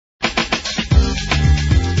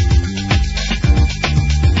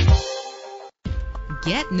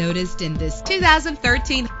Get noticed in this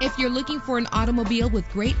 2013. If you're looking for an automobile with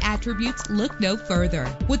great attributes, look no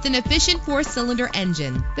further. With an efficient 4-cylinder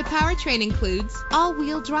engine, the powertrain includes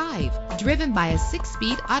all-wheel drive, driven by a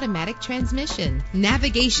 6-speed automatic transmission.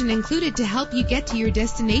 Navigation included to help you get to your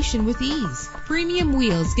destination with ease. Premium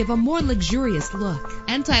wheels give a more luxurious look.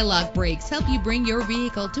 Anti-lock brakes help you bring your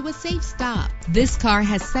vehicle to a safe stop. This car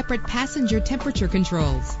has separate passenger temperature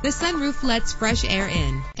controls. The sunroof lets fresh air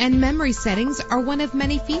in, and memory settings are one of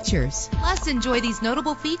many features. Plus, enjoy these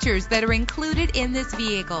notable features that are included in this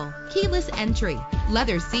vehicle: keyless entry,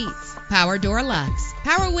 leather seats, power door locks,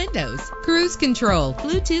 power windows, cruise control,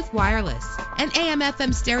 Bluetooth wireless, an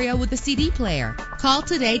AM/FM stereo with a CD player. Call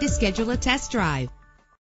today to schedule a test drive.